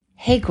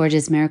Hey,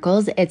 gorgeous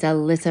miracles. It's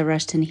Alyssa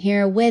Rushton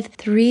here with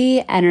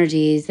 3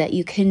 energies that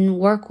you can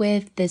work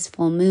with this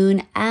full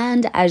moon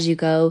and as you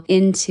go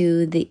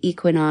into the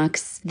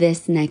equinox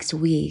this next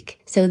week.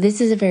 So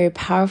this is a very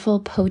powerful,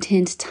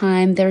 potent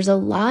time. There's a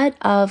lot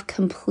of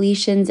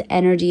completions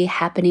energy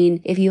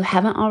happening. If you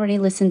haven't already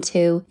listened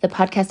to the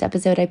podcast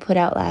episode I put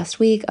out last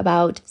week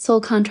about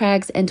soul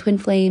contracts and twin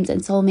flames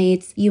and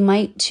soulmates, you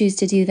might choose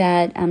to do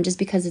that just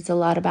because it's a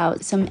lot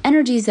about some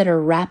energies that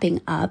are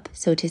wrapping up,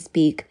 so to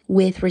speak,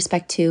 with respect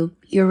to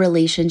your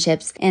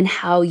relationships and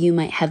how you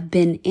might have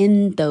been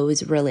in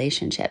those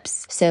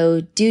relationships.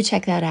 So do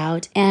check that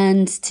out.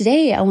 And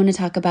today I want to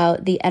talk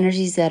about the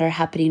energies that are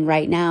happening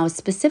right now,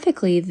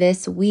 specifically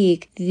this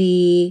week,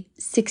 the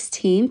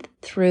 16th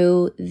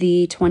through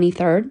the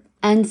 23rd.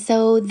 And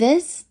so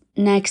this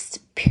next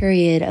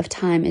period of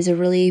time is a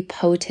really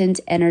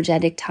potent,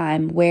 energetic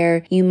time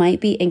where you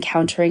might be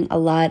encountering a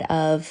lot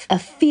of a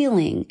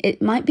feeling.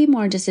 It might be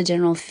more just a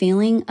general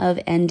feeling of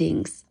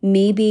endings.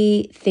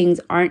 Maybe things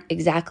aren't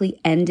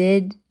exactly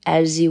ended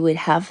as you would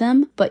have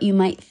them, but you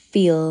might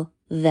feel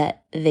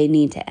that they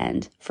need to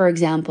end. For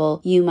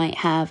example, you might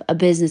have a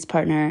business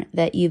partner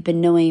that you've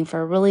been knowing for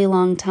a really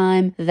long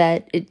time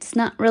that it's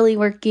not really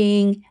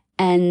working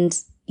and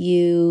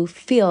you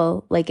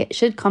feel like it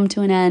should come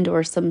to an end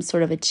or some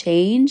sort of a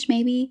change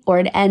maybe, or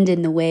an end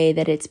in the way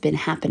that it's been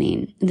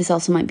happening. This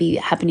also might be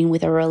happening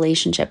with a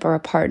relationship or a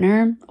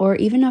partner or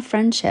even a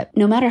friendship.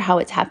 No matter how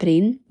it's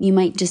happening, you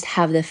might just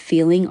have the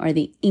feeling or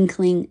the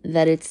inkling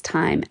that it's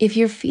time. If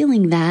you're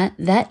feeling that,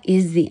 that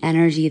is the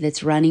energy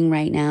that's running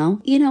right now.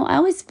 You know, I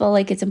always feel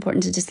like it's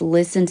important to just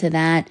listen to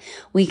that.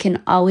 We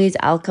can always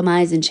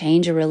alchemize and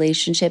change a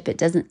relationship. It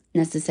doesn't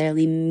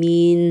necessarily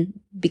mean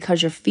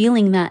because you're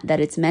feeling that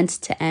it's meant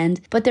to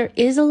end. But there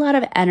is a lot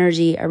of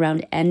energy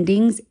around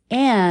endings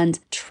and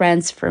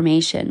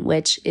transformation,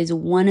 which is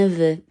one of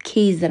the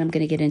keys that I'm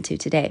going to get into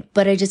today.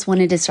 But I just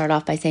wanted to start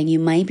off by saying you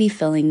might be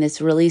feeling this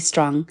really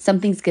strong,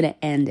 something's going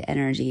to end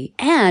energy.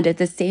 And at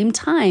the same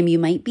time, you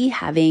might be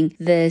having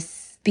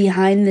this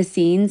behind the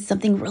scenes,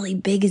 something really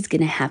big is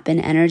going to happen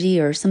energy,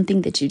 or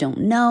something that you don't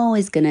know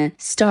is going to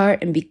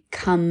start and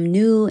become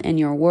new in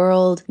your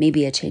world.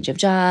 Maybe a change of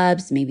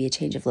jobs, maybe a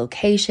change of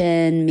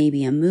location,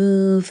 maybe a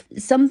move,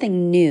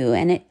 something new.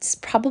 And it's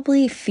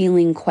probably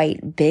feeling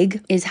quite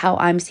big is how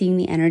I'm seeing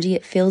the energy.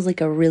 It feels like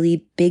a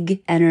really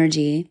big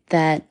energy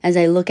that as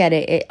I look at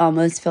it, it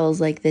almost feels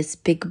like this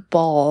big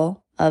ball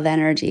of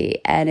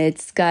energy, and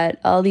it's got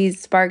all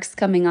these sparks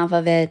coming off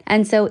of it.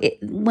 And so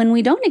when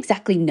we don't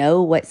exactly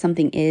know what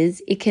something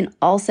is, it can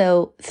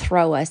also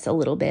throw us a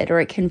little bit, or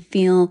it can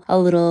feel a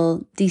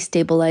little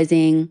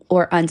destabilizing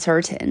or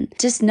uncertain.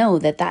 Just know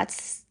that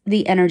that's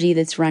the energy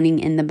that's running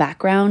in the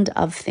background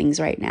of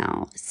things right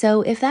now.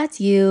 So if that's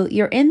you,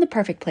 you're in the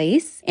perfect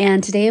place.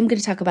 And today I'm going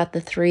to talk about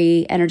the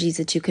 3 energies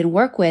that you can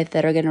work with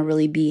that are going to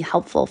really be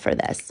helpful for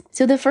this.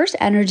 So the first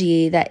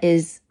energy that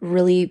is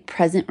really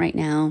present right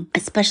now,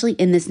 especially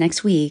in this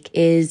next week,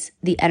 is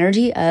the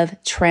energy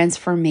of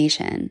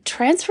transformation.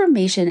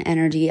 Transformation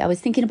energy, I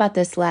was thinking about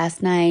this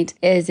last night.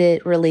 Is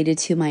it related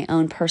to my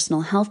own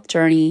personal health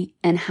journey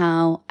and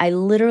how I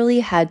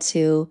literally had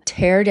to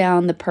tear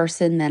down the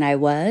person that I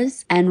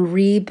was and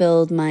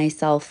rebuild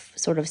myself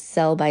sort of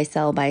cell by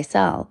cell by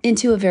cell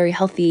into a very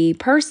healthy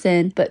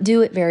person, but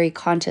do it very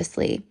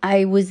consciously.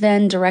 I was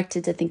then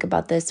directed to think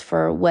about this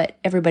for what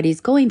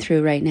everybody's going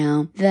through right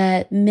now,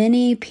 that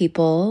many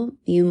people,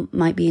 you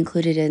might be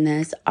included in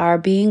this, are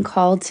being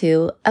called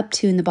to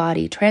uptune the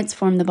body,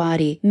 transform the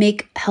body,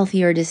 make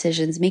healthier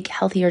decisions, make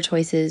healthier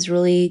choices,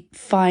 really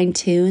fine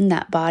tune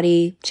that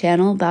body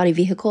channel, body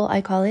vehicle,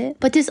 I call it.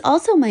 But this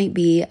also might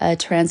be a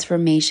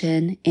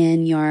transformation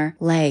in your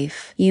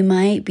life. You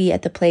might be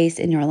at the place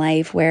in your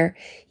life where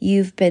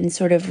you've been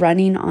sort of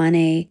running on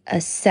a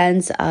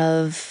sense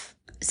of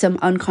some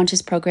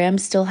unconscious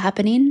programs still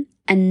happening.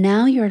 And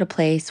now you're at a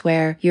place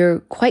where you're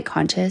quite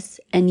conscious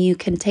and you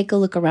can take a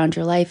look around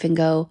your life and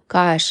go,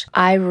 gosh,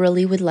 I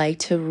really would like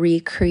to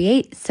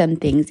recreate some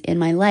things in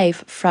my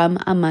life from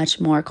a much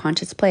more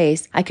conscious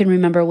place. I can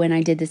remember when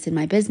I did this in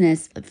my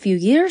business a few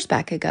years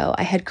back ago.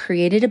 I had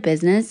created a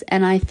business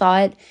and I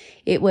thought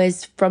it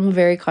was from a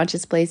very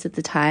conscious place at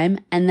the time.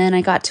 And then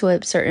I got to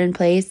a certain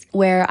place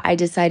where I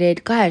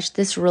decided, gosh,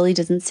 this really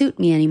doesn't suit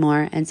me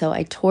anymore. And so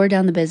I tore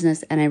down the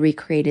business and I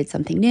recreated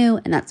something new.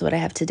 And that's what I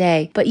have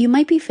today. But you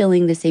might be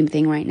feeling the same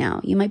thing right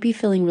now. You might be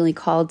feeling really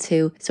called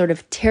to sort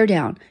of tear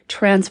down,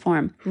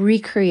 transform,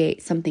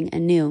 recreate something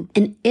anew.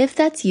 And if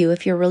that's you,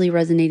 if you're really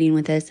resonating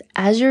with this,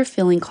 as you're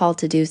feeling called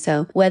to do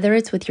so, whether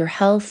it's with your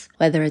health,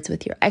 whether it's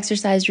with your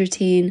exercise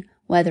routine,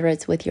 whether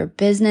it's with your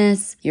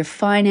business, your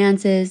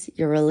finances,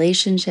 your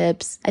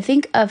relationships, I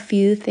think a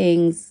few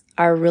things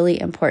are really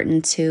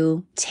important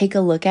to take a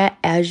look at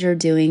as you're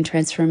doing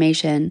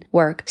transformation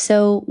work.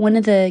 So one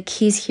of the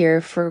keys here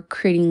for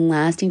creating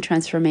lasting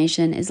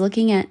transformation is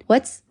looking at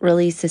what's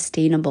really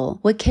sustainable.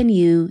 What can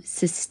you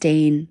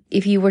sustain?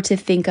 If you were to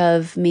think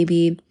of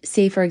maybe,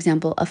 say, for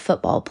example, a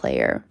football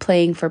player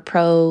playing for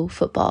pro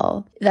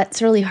football,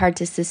 That's really hard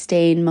to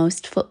sustain.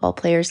 Most football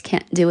players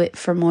can't do it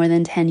for more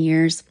than 10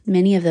 years.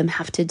 Many of them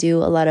have to do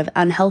a lot of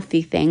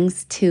unhealthy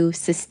things to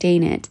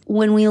sustain it.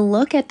 When we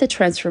look at the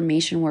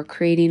transformation we're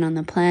creating on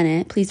the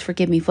planet, please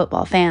forgive me,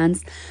 football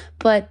fans,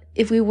 but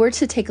if we were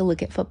to take a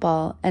look at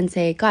football and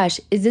say, gosh,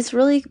 is this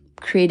really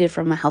created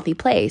from a healthy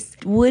place?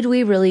 Would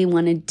we really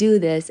want to do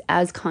this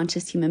as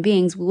conscious human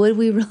beings? Would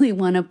we really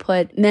want to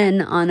put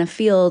men on a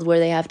field where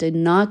they have to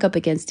knock up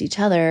against each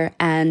other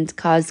and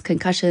cause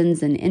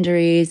concussions and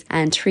injuries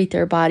and treat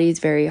their bodies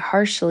very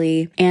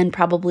harshly and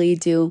probably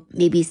do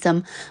maybe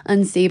some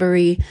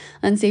unsavory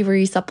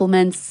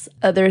supplements,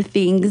 other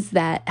things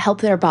that help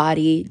their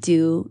body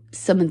do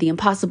some of the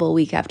impossible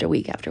week after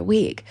week after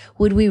week?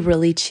 Would we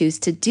really choose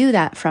to do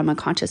that from a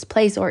conscious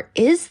place? Or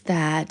is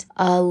that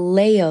a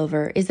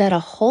layover? Is that a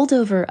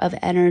holdover of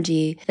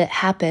energy that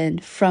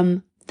happened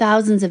from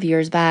thousands of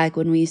years back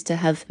when we used to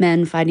have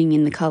men fighting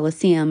in the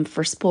Colosseum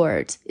for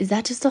sport? Is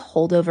that just a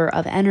holdover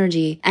of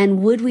energy? And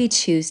would we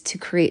choose to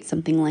create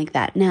something like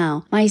that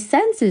now? My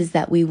sense is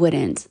that we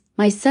wouldn't.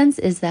 My sense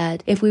is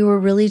that if we were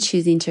really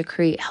choosing to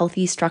create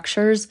healthy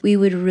structures, we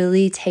would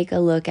really take a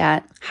look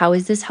at how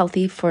is this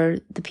healthy for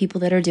the people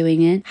that are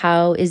doing it?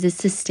 How is this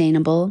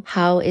sustainable?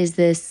 How is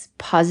this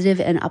positive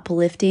and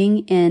uplifting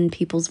in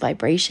people's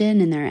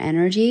vibration and their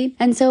energy?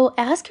 And so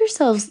ask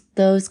yourselves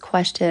those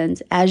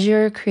questions as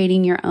you're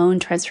creating your own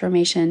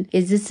transformation.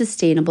 Is this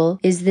sustainable?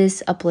 Is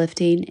this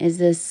uplifting? Is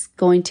this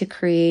going to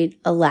create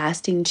a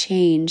lasting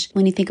change?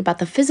 When you think about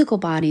the physical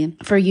body,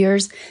 for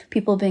years,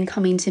 people have been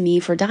coming to me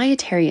for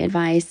dietary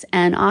advice,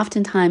 and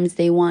oftentimes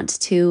they want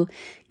to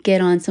get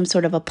on some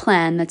sort of a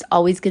plan that's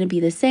always going to be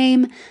the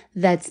same,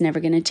 that's never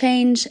going to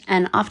change.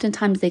 And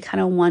oftentimes they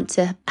kind of want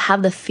to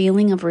have the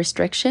feeling of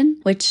restriction,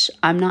 which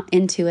I'm not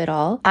into at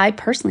all. I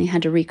personally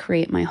had to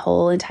recreate my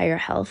whole entire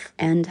health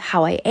and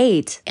how I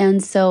ate.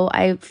 And so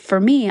for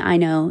me, I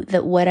know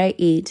that what I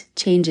eat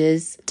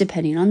changes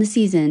depending on the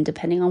season,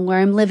 depending on where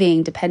I'm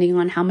living, depending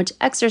on how much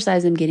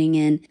exercise I'm getting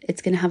in.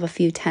 It's going to have a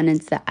few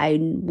tenets that I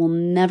will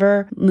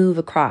never move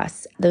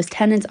across. Those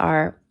tenets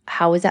are: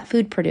 how is that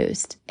food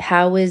produced?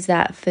 How is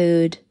that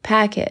food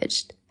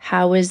packaged?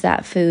 How is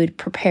that food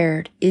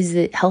prepared? Is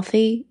it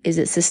healthy? Is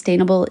it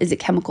sustainable? Is it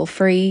chemical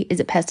free?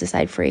 Is it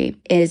pesticide free?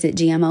 Is it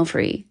GMO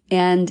free?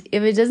 And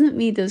if it doesn't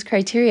meet those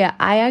criteria,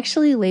 I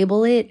actually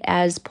label it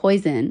as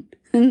poison.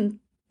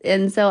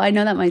 And so I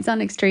know that might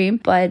sound extreme,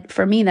 but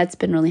for me, that's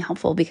been really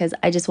helpful because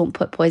I just won't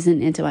put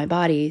poison into my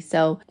body.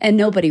 And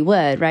nobody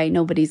would, right?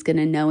 Nobody's going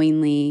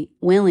to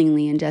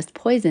willingly ingest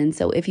poison.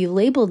 So if you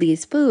label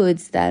these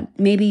foods that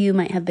maybe you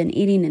might have been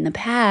eating in the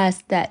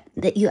past that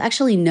you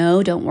actually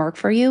know don't work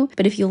for you,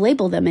 but if you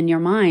label them in your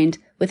mind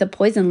with a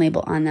poison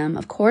label on them,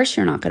 of course,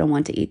 you're not going to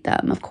want to eat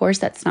them. Of course,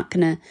 that's not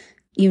going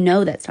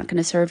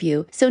to serve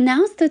you. So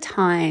now's the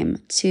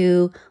time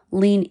to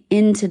lean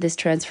into this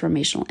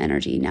transformational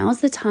energy.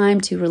 Now's the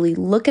time to really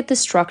look at the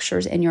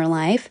structures in your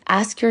life.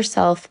 Ask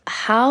yourself,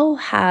 how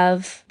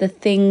have the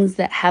things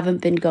that haven't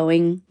been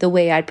going the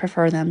way I'd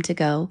prefer them to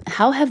go,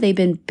 how have they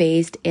been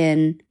based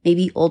in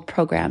maybe old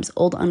programs,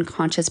 old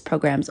unconscious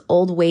programs,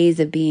 old ways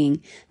of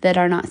being that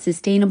are not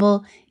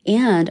sustainable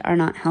and are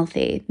not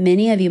healthy?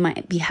 Many of you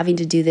might be having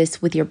to do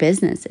this with your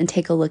business and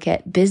take a look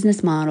at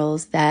business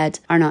models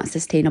that are not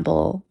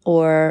sustainable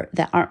or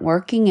that aren't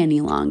working any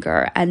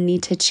longer and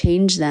need to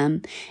change them.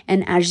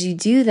 And as you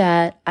do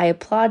that, I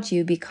applaud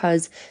you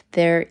because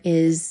there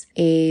is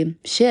a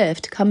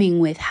shift coming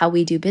with how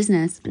we do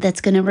business that's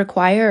going to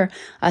require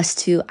us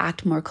to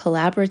act more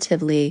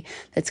collaboratively.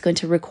 That's going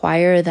to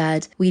require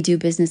that we do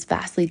business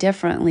vastly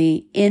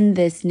differently in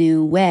this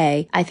new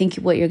way. I think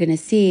what you're going to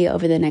see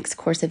over the next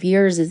course of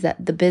years is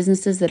that the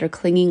businesses that are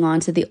clinging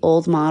on to the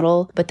old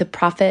model, but the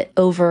profit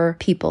over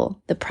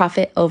people, the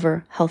profit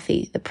over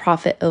healthy, the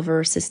profit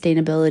over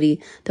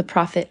sustainability, the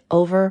profit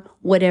over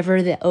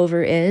whatever the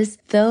over is,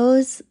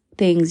 those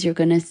things you're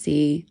going to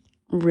see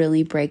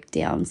really break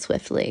down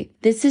swiftly.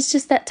 This is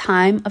just that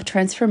time of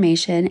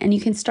transformation, and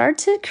you can start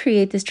to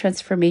create this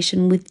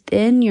transformation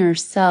within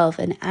yourself.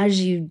 And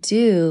as you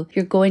do,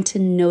 you're going to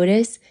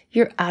notice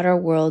your outer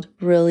world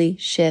really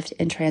shift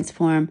and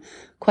transform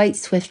quite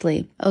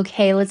swiftly.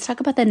 Okay, let's talk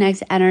about the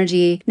next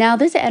energy. Now,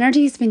 this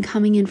energy has been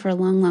coming in for a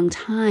long, long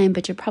time,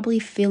 but you're probably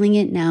feeling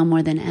it now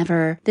more than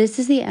ever. This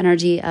is the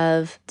energy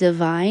of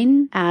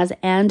divine as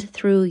and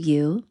through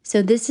you.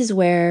 So this is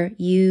where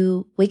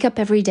you wake up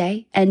every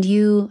day and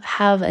you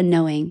have a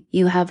knowing,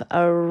 you have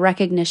a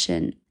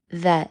recognition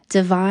that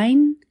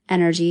divine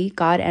energy,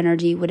 God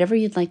energy, whatever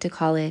you'd like to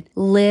call it,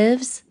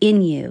 lives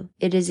in you.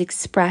 It is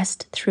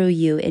expressed through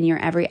you in your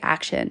every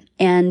action.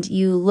 And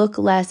you look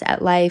less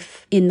at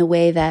life in the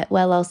way that,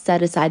 well, I'll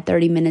set aside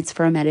 30 minutes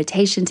for a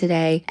meditation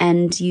today.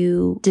 And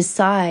you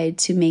decide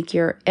to make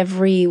your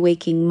every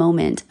waking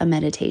moment a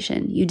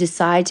meditation. You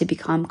decide to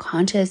become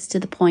conscious to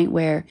the point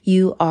where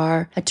you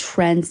are a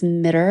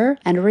transmitter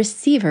and a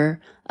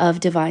receiver of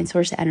divine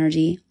source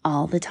energy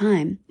all the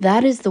time.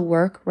 That is the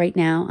work right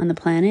now on the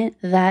planet.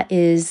 That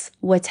is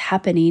what's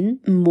happening.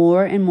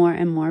 More and more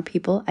and more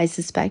people, I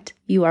suspect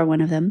you are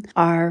one of them,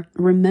 are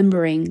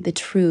remembering the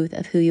truth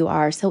of who you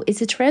are. So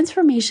it's a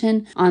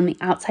transformation on the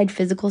outside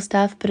physical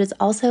stuff, but it's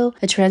also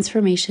a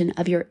transformation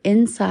of your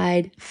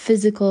inside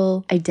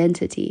physical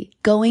identity.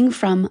 Going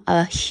from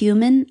a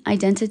human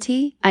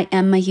identity, I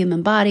am my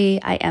human body,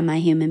 I am my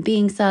human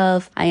being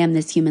self, I am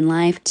this human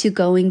life, to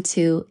going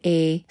to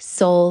a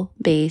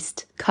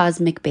soul-based,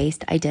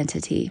 cosmic-based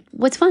identity.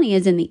 What's funny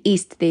is in the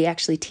East, they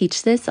actually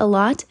teach this a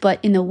lot, but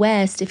in the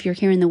West, if you're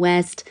here in the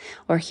West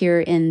or here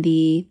in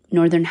the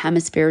northern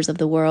hemispheres of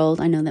the world,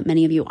 I know that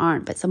many of you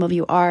aren't, but some of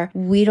you are,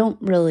 we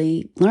don't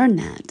really learn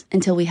that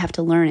until we have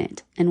to learn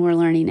it, and we're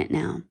learning it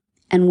now.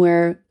 And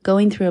we're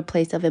going through a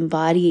place of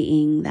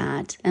embodying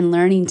that and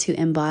learning to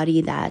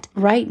embody that.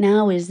 Right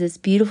now is this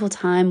beautiful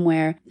time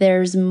where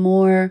there's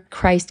more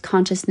Christ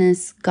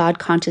consciousness, God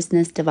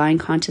consciousness, divine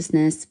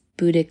consciousness,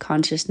 Buddhic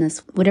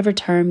consciousness, whatever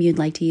term you'd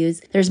like to use.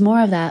 There's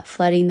more of that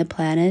flooding the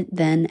planet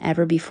than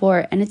ever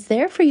before. And it's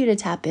there for you to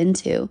tap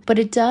into. But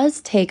it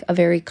does take a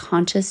very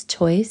conscious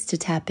choice to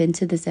tap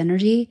into this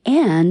energy.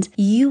 And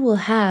you will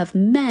have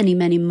many,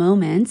 many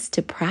moments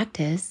to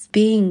practice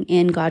being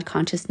in God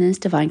consciousness,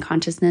 divine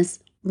consciousness,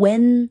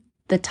 when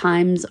the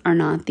times are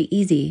not the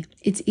easy.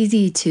 It's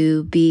easy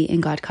to be in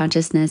God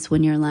consciousness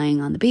when you're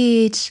lying on the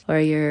beach or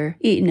you're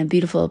eating a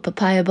beautiful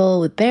papaya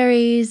bowl with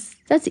berries.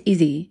 That's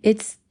easy.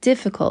 It's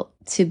difficult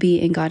to be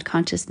in God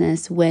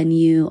consciousness when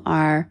you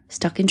are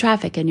stuck in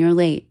traffic and you're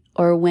late,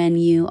 or when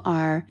you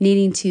are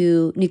needing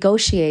to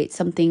negotiate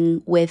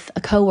something with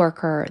a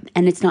coworker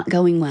and it's not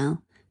going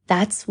well.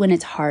 That's when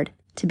it's hard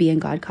to be in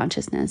God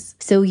consciousness.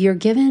 So you're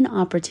given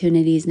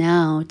opportunities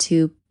now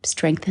to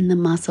strengthen the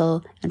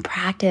muscle and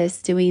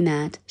practice doing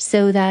that,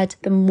 so that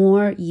the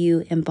more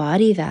you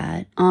embody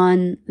that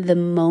on the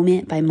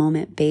moment by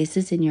moment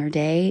basis in your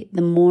day,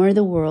 the more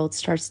the world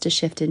starts to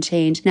shift and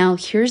change. Now,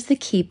 here's the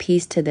key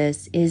piece to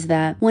this, is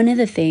that one of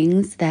the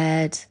things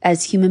that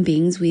as human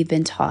beings we've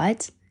been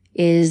taught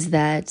is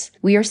that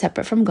we are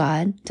separate from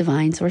God,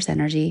 divine source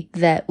energy,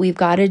 that we've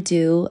got to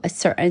do a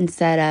certain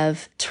set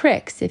of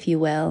tricks, if you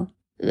will,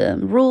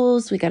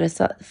 rules. We got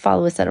to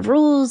follow a set of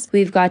rules.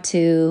 We've got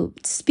to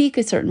speak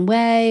a certain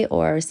way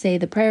or say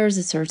the prayers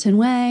a certain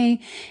way.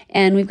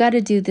 And we've got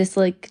to do this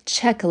like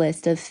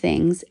checklist of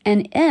things.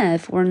 And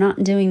if we're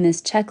not doing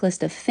this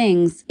checklist of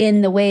things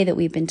in the way that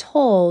we've been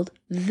told,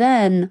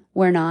 then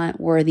we're not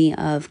worthy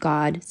of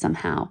God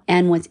somehow.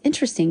 And what's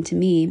interesting to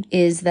me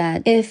is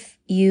that if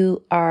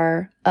you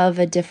are of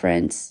a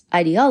different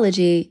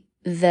ideology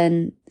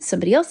than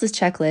somebody else's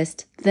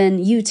checklist, then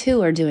you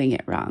too are doing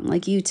it wrong.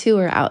 Like you too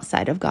are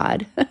outside of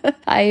God.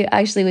 I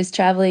actually was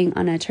traveling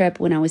on a trip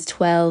when I was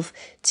 12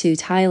 to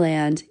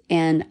Thailand,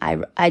 and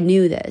I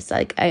knew this.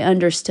 Like I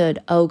understood,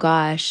 oh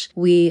gosh,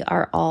 we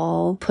are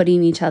all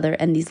putting each other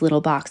in these little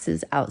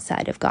boxes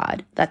outside of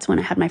God. That's when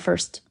I had my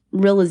first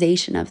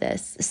realization of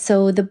this.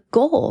 So the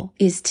goal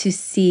is to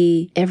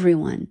see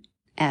everyone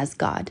as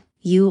God.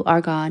 You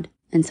are God,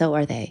 and so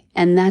are they.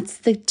 And that's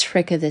the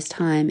trick of this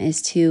time,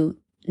 is to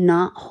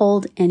not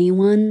hold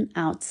anyone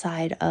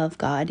outside of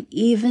God,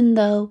 even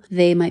though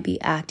they might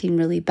be acting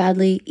really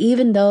badly,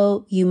 even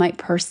though you might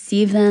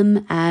perceive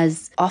them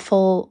as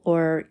awful,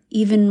 or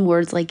even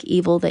words like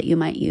evil that you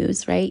might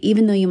use, right?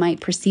 Even though you might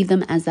perceive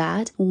them as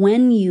that,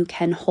 when you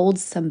can hold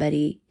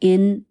somebody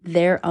in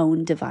their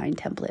own divine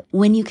template,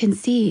 when you can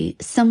see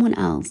someone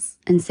else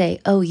and say,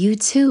 oh, you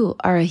too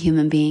are a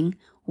human being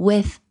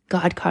with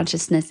God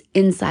consciousness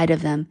inside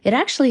of them, it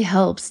actually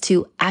helps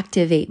to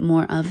activate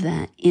more of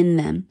that in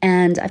them.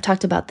 And I've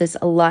talked about this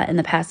a lot in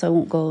the past, so I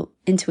won't go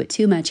into it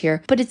too much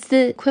here, but it's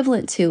the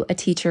equivalent to a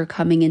teacher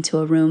coming into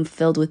a room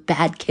filled with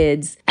bad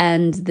kids,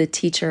 and the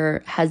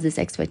teacher has this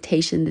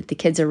expectation that the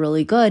kids are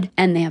really good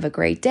and they have a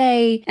great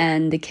day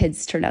and the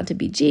kids turn out to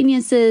be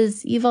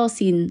geniuses. You've all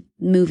seen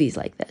movies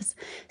like this.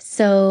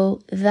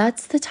 So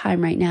that's the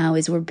time right now,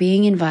 is we're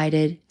being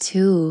invited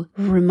to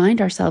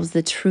remind ourselves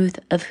the truth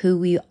of who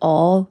we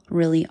all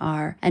really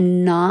are,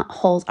 and not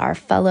hold our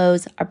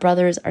fellows, our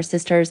brothers, our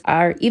sisters,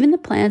 even the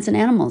plants and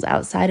animals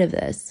outside of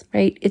this,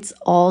 right? It's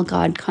all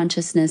God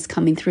consciousness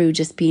coming through,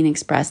 just being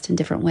expressed in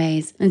different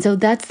ways. And so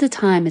that's the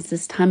time. It's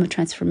this time of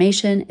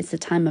transformation. It's the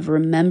time of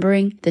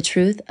remembering the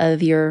truth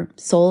of your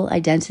soul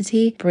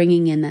identity,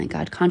 bringing in that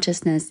God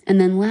consciousness.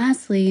 And then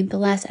lastly, the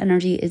last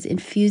energy is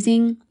infusing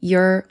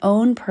your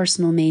own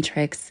personal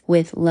matrix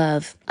with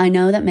love. I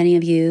know that many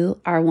of you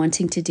are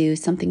wanting to do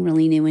something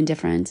really new and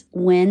different.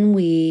 When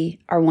we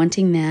are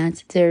wanting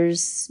that,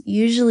 there's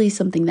usually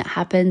something that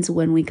happens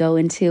when we go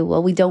into,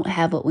 well, we don't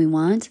have what we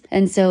want.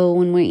 And so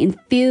when we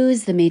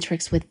infuse the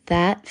matrix with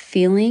that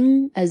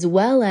feeling as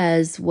well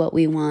as what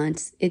we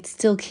want, it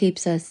still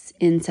keeps us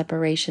in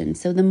separation.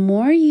 So the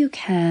more you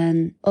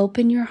can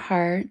open your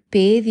heart,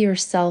 bathe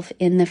yourself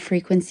in the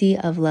frequency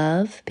of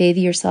love, bathe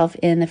yourself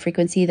in the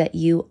frequency that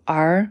you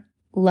are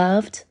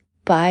loved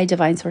by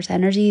divine source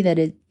energy, that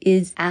it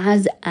is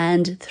as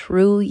and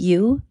through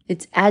you.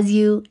 It's as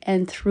you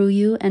and through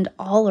you and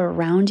all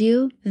around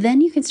you.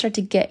 Then you can start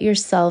to get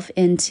yourself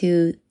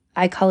into,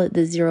 I call it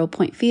the 0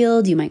 point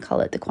field. You might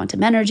call it the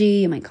quantum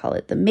energy. You might call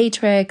it the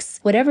matrix,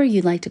 whatever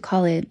you'd like to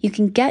call it. You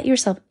can get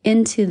yourself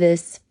into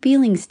this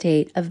feeling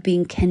state of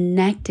being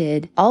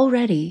connected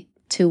already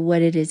to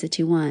what it is that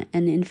you want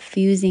and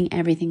infusing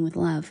everything with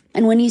love.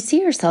 And when you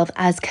see yourself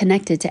as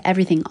connected to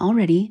everything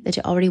already that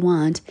you already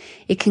want,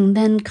 it can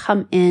then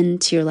come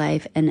into your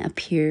life and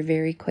appear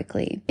very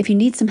quickly. If you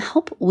need some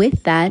help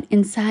with that,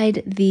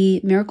 inside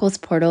the Miracles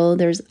portal,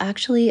 there's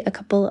actually a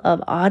couple of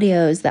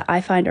audios that I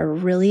find are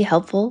really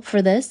helpful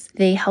for this.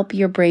 They help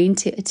your brain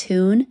to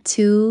attune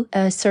to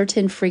a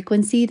certain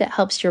frequency that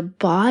helps your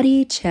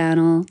body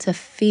channel to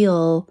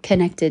feel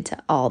connected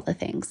to all the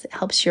things. It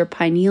helps your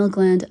pineal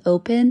gland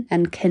open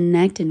and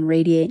connect and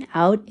radiate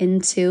out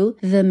into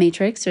the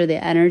matrix or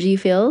the energy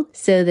field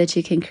so that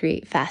you can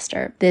create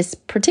faster. This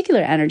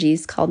particular energy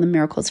is called the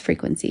Miracles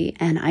frequency,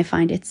 and I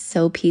find it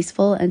so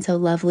peaceful and so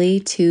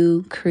lovely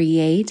to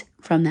create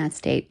from that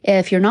state.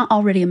 If you're not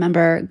already a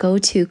member, go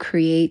to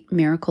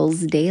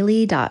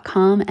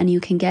createmiraclesdaily.com and you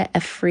can get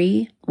a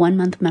free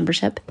 1-month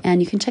membership, and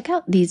you can check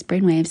out these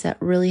brainwaves that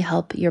really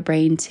help your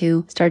brain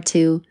to start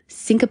to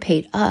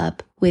syncopate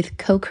up with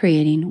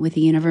co-creating with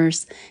the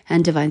universe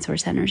and divine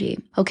source energy.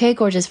 Okay,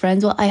 gorgeous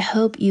friends. Well, I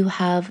hope you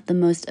have the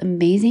most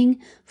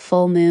amazing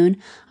full moon.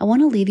 I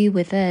want to leave you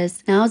with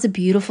this. Now is a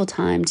beautiful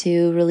time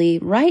to really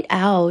write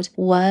out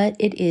what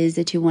it is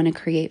that you want to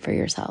create for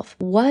yourself.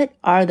 What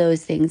are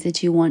those things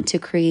that you want to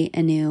create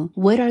anew?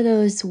 What are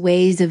those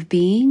ways of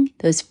being,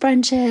 those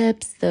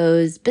friendships,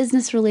 those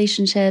business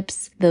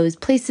relationships, those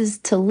places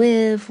to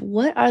live?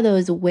 What are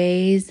those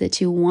ways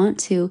that you want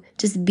to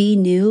just be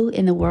new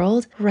in the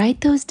world? Write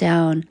those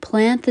down.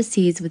 Plant the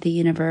seeds with the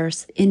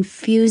universe.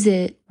 Infuse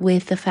it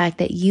with the fact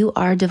that you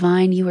are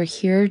divine. You are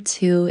here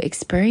to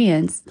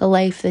experience the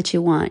life that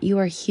you want. You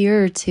are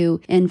here to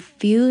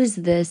infuse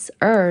this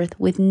earth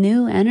with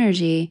new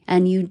energy.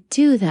 And you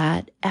do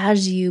that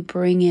as you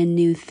bring in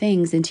new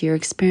things into your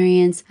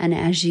experience and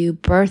as you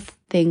birth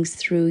things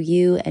through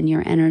you and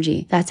your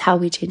energy. That's how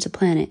we change the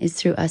planet, is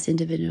through us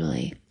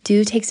individually.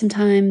 Do take some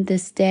time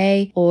this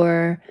day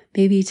or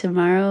maybe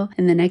tomorrow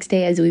and the next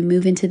day as we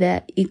move into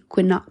the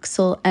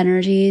equinoxal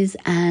energies,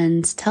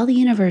 and tell the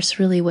universe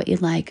really what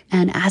you'd like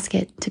and ask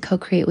it to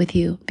co-create with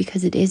you,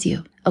 because it is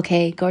you.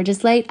 Okay,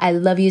 gorgeous light. I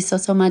love you so,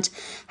 so much.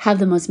 Have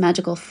the most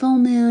magical full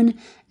moon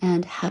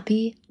and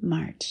happy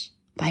March.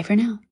 Bye for now.